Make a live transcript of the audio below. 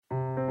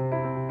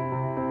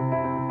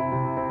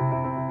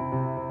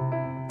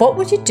What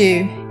would you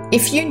do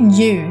if you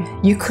knew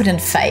you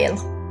couldn't fail?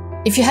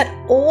 If you had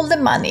all the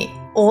money,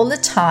 all the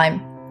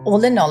time, all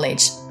the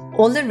knowledge,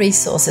 all the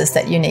resources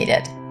that you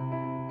needed?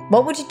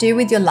 What would you do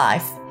with your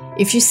life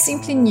if you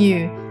simply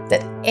knew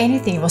that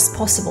anything was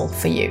possible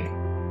for you?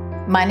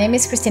 My name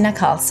is Kristina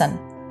Karlsson,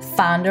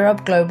 founder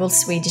of global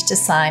Swedish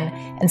design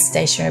and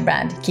stationery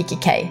brand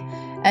kikki.K,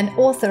 and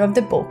author of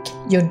the book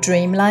Your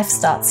Dream Life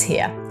Starts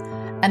Here.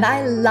 And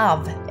I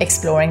love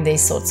exploring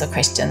these sorts of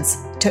questions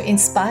to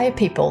inspire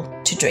people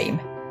to dream.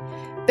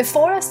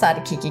 Before I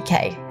started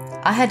kikki.K,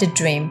 I had a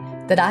dream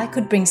that I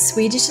could bring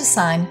Swedish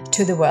design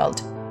to the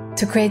world,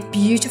 to create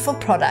beautiful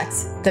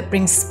products that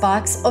bring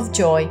sparks of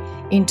joy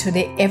into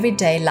the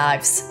everyday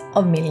lives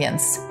of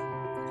millions.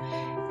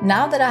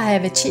 Now that I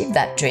have achieved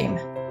that dream,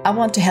 I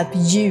want to help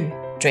you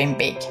dream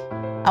big.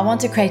 I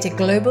want to create a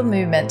global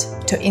movement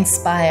to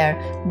inspire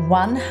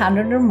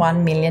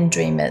 101 million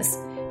dreamers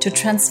to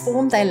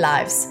transform their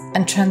lives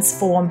and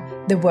transform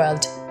the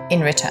world in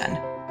return.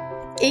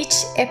 Each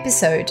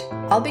episode,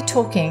 I'll be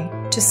talking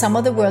to some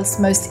of the world's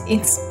most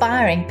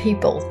inspiring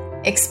people,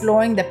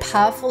 exploring the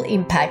powerful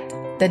impact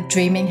that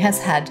dreaming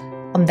has had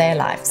on their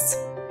lives.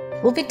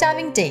 We'll be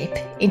diving deep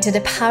into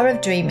the power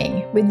of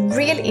dreaming with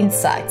real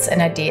insights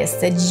and ideas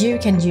that you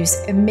can use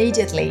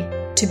immediately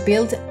to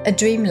build a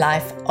dream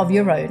life of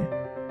your own,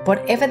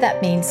 whatever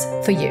that means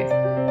for you.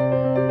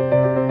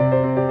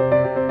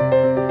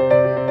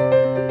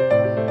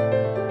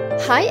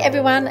 Hi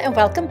everyone, and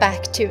welcome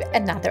back to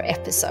another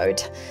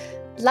episode.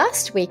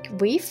 Last week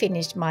we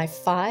finished my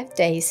 5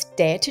 days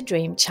Dare to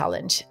Dream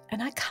challenge,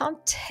 and I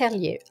can't tell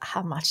you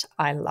how much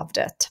I loved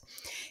it.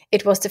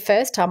 It was the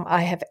first time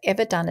I have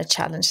ever done a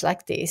challenge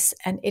like this,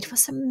 and it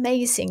was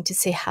amazing to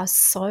see how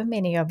so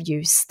many of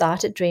you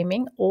started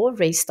dreaming or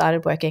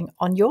restarted working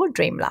on your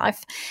dream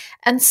life,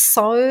 and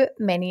so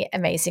many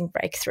amazing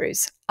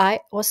breakthroughs. I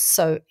was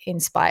so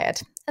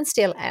inspired and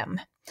still am.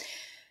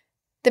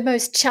 The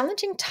most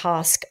challenging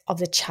task of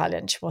the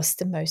challenge was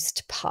the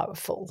most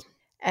powerful,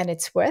 and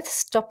it's worth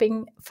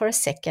stopping for a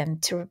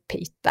second to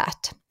repeat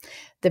that.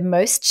 The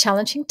most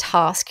challenging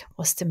task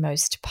was the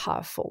most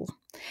powerful.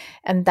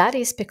 And that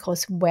is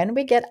because when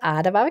we get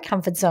out of our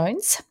comfort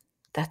zones,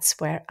 that's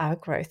where our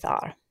growth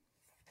are.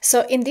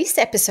 So in this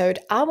episode,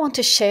 I want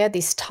to share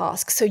this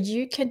task so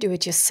you can do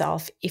it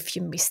yourself if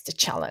you missed the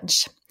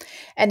challenge.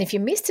 And if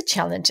you missed the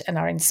challenge and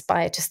are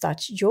inspired to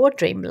start your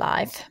dream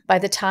life, by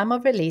the time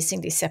of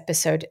releasing this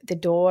episode, the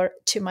door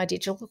to my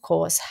digital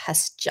course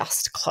has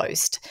just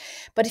closed.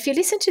 But if you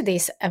listen to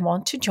this and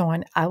want to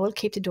join, I will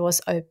keep the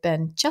doors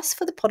open just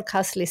for the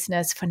podcast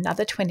listeners for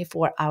another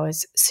 24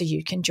 hours so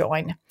you can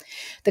join.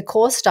 The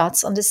course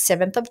starts on the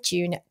 7th of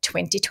June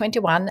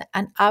 2021,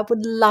 and I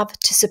would love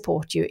to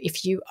support you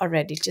if you are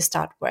ready to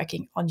start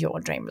working on your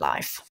dream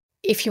life.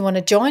 If you want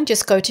to join,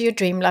 just go to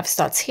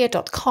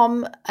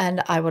yourdreamlifestartshere.com,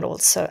 and I will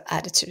also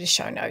add it to the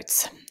show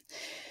notes.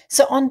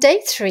 So on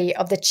day 3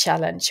 of the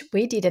challenge,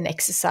 we did an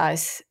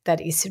exercise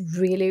that is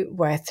really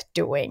worth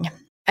doing.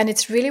 And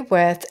it's really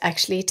worth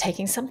actually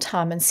taking some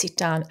time and sit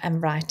down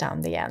and write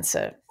down the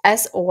answer.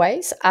 As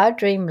always, our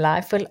dream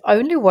life will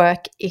only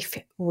work if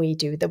we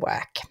do the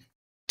work.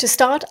 To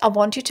start, I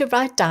want you to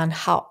write down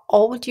how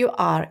old you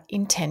are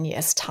in 10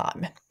 years'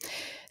 time.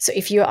 So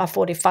if you are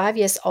 45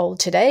 years old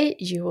today,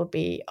 you will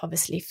be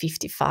obviously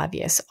 55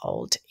 years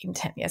old in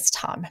 10 years'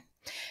 time.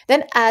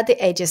 Then add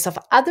the ages of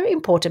other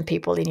important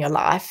people in your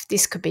life.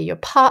 This could be your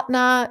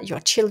partner, your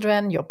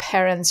children, your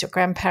parents, your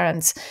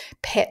grandparents,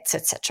 pets,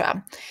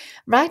 etc.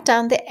 Write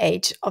down the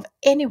age of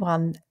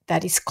anyone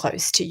that is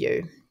close to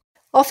you.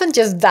 Often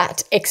just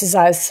that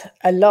exercise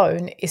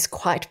alone is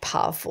quite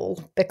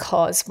powerful,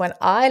 because when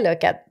I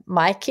look at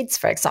my kids,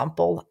 for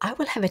example, I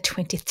will have a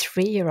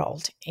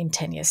 23-year-old in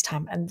 10 years'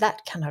 time, and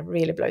that kind of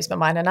really blows my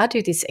mind. And I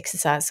do this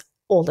exercise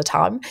all the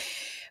time,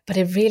 but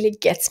it really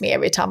gets me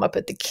every time I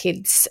put the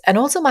kids, and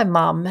also my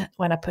mum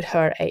when I put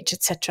her age,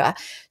 etc.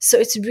 So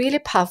it's really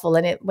powerful,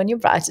 and when you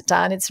write it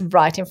down, it's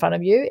right in front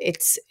of you.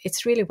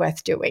 It's really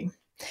worth doing.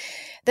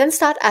 Then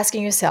start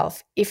asking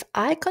yourself, if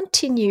I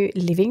continue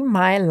living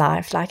my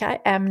life like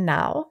I am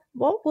now,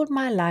 what would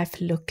my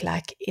life look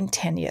like in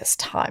 10 years'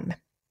 time?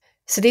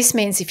 So this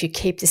means if you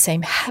keep the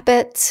same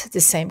habits, the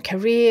same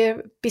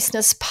career,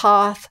 business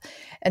path,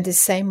 and the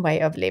same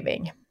way of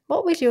living,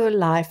 what will your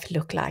life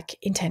look like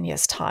in 10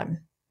 years' time?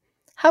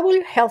 How will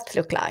your health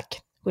look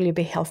like? Will you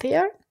be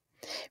healthier?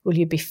 Will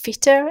you be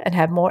fitter and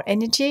have more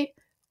energy?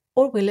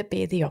 Or will it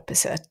be the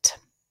opposite?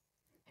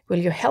 Will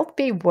your health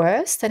be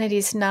worse than it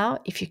is now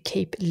if you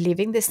keep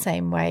living the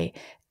same way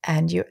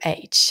and you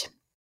age?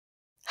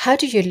 How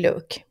do you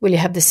look? Will you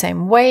have the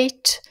same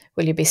weight?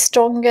 Will you be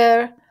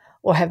stronger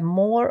or have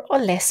more or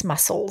less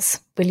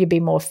muscles? Will you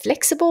be more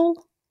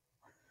flexible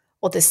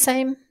or the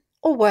same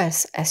or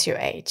worse as you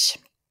age?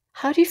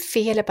 How do you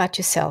feel about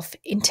yourself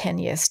in 10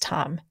 years'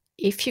 time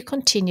if you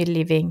continue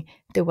living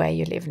the way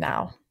you live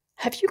now?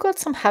 Have you got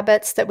some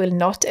habits that will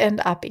not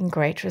end up in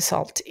great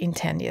result in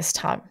 10 years'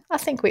 time? I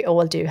think we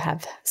all do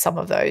have some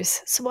of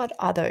those. So what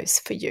are those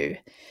for you?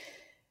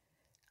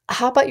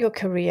 How about your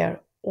career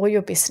or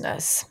your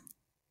business?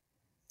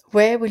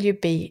 Where will you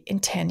be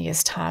in 10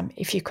 years' time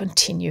if you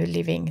continue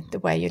living the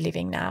way you're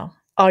living now?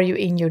 Are you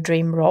in your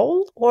dream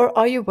role or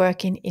are you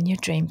working in your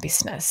dream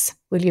business?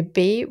 Will you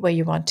be where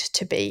you want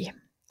to be?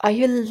 Are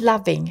you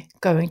loving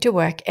going to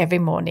work every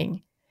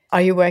morning?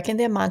 Are you working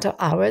the amount of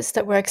hours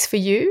that works for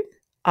you?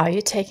 Are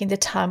you taking the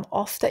time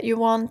off that you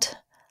want?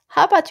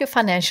 How about your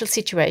financial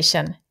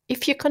situation?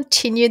 If you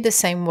continue the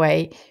same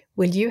way,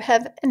 will you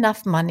have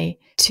enough money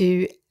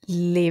to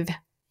live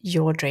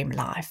your dream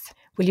life?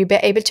 Will you be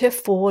able to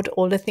afford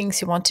all the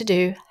things you want to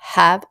do,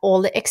 have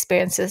all the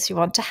experiences you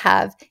want to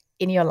have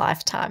in your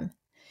lifetime?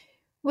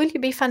 Will you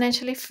be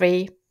financially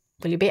free?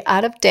 Will you be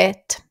out of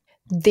debt?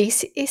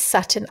 This is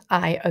such an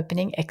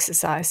eye-opening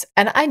exercise,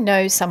 and I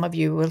know some of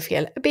you will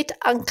feel a bit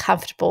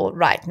uncomfortable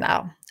right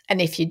now. And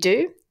if you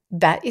do,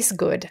 that is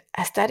good,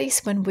 as that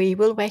is when we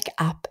will wake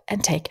up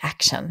and take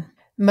action.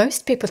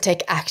 Most people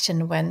take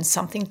action when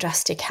something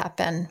drastic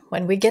happens,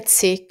 when we get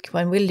sick,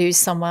 when we lose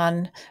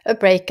someone, a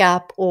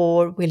breakup,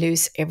 or we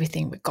lose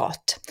everything we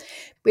got.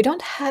 We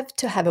don't have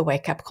to have a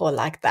wake-up call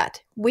like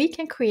that. We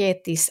can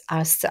create this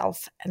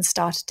ourselves and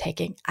start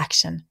taking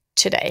action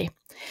today.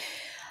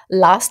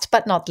 Last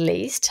but not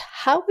least,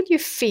 how will you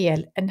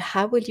feel and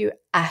how will you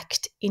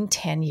act in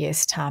 10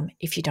 years' time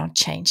if you don't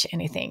change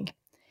anything?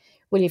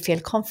 Will you feel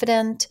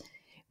confident?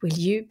 Will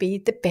you be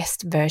the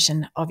best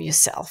version of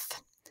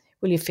yourself?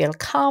 Will you feel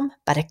calm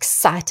but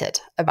excited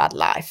about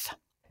life?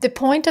 The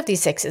point of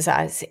this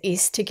exercise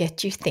is to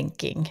get you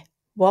thinking,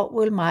 what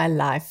will my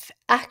life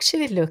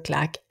actually look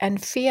like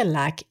and feel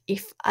like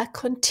if I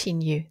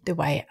continue the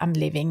way I'm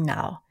living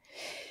now?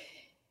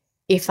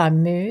 If I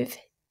move,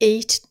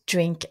 eat,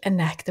 drink, and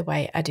act the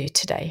way I do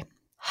today,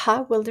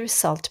 how will the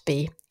result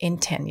be in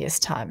 10 years'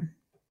 time?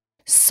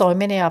 So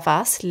many of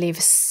us live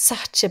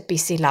such a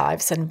busy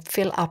lives and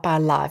fill up our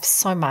lives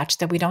so much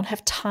that we don't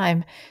have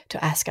time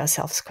to ask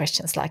ourselves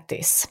questions like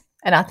this.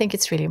 And I think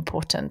it's really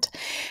important.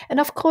 And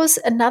of course,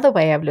 another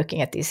way of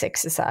looking at this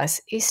exercise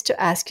is to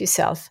ask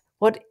yourself,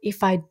 what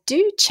if I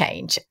do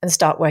change and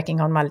start working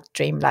on my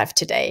dream life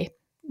today?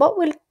 What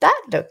will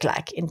that look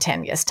like in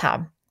 10 years'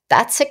 time?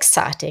 That's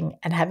exciting.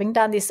 And having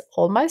done this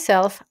all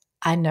myself,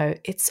 I know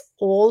it's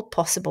all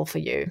possible for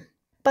you,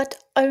 but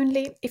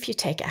only if you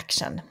take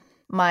action.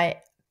 My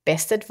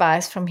best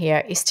advice from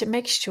here is to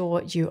make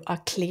sure you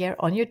are clear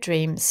on your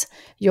dreams,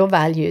 your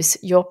values,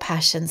 your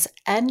passions,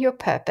 and your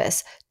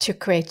purpose to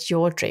create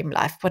your dream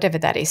life, whatever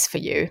that is for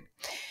you.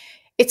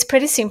 It's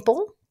pretty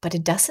simple, but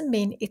it doesn't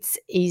mean it's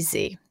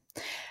easy.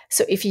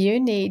 So if you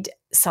need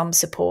some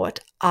support,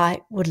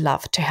 I would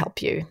love to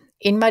help you.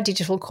 In my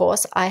digital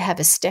course, I have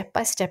a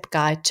step-by-step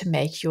guide to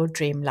make your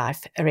dream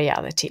life a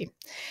reality.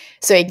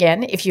 So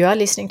again, if you are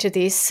listening to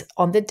this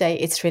on the day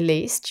it's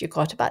released, you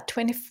got about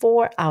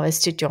 24 hours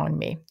to join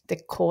me. The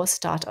course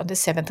starts on the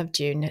 7th of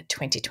June,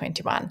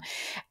 2021.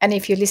 And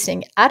if you're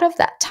listening out of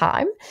that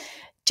time,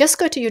 just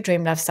go to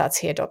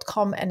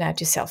yourdreamlifestartshere.com and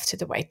add yourself to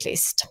the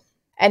waitlist.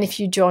 And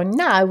if you join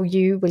now,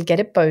 you will get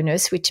a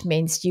bonus, which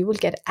means you will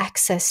get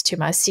access to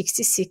my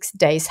 66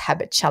 Days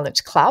Habit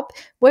Challenge Club,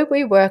 where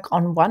we work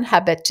on one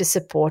habit to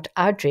support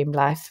our dream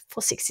life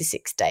for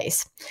 66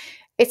 days.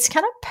 It's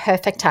kind of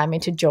perfect timing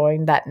to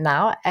join that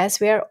now, as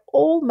we are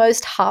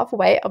almost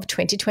halfway of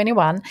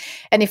 2021.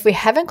 And if we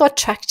haven't got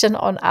traction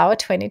on our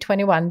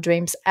 2021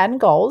 dreams and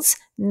goals,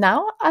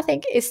 now I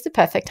think it's the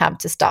perfect time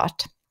to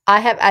start. I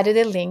have added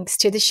the links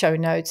to the show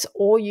notes,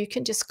 or you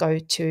can just go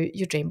to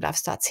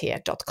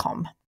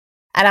yourdreamlifestartshere.com.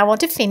 And I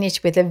want to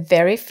finish with a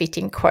very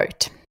fitting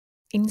quote.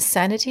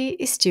 Insanity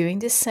is doing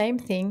the same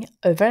thing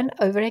over and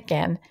over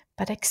again,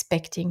 but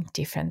expecting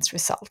different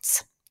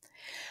results.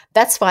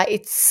 That's why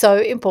it's so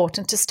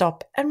important to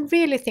stop and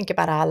really think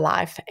about our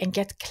life and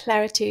get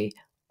clarity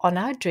on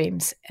our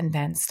dreams and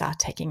then start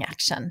taking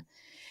action.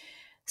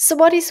 So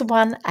what is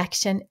one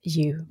action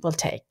you will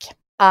take?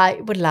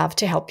 I would love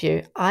to help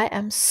you. I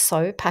am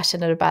so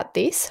passionate about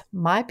this.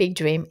 My big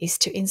dream is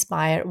to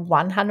inspire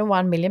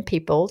 101 million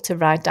people to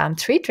write down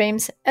 3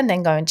 dreams and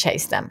then go and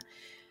chase them.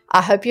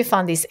 I hope you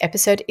found this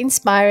episode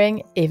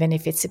inspiring, even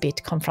if it's a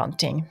bit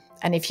confronting.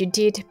 And if you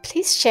did,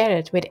 please share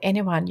it with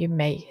anyone you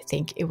may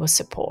think it will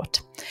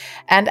support.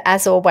 And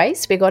as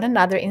always, we got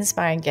another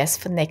inspiring guest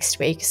for next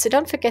week, so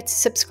don't forget to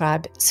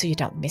subscribe so you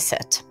don't miss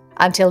it.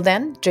 Until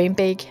then, dream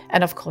big,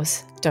 and of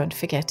course, don't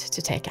forget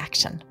to take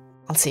action.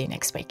 I'll see you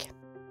next week.